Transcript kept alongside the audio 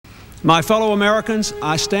My fellow Americans,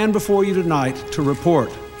 I stand before you tonight to report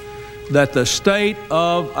that the state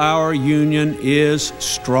of our union is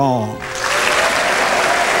strong.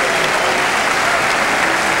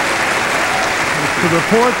 To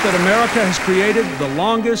report that America has created the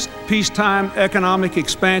longest peacetime economic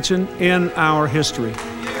expansion in our history.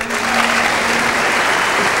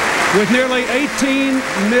 With nearly 18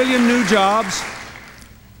 million new jobs,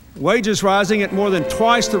 wages rising at more than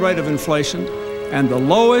twice the rate of inflation, and the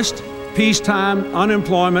lowest peacetime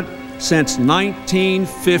unemployment since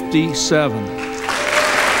 1957.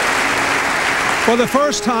 For the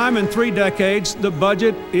first time in 3 decades, the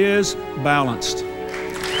budget is balanced.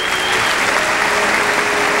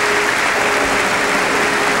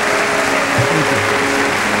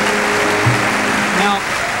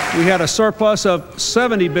 We had a surplus of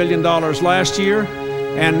 $70 billion last year,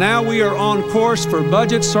 and now we are on course for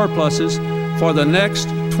budget surpluses for the next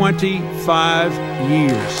 25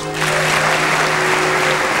 years.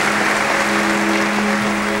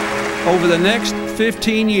 Over the next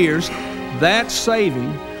 15 years, that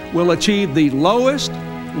saving will achieve the lowest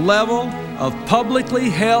level of publicly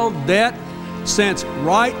held debt since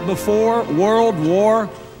right before World War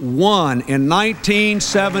I in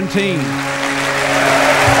 1917.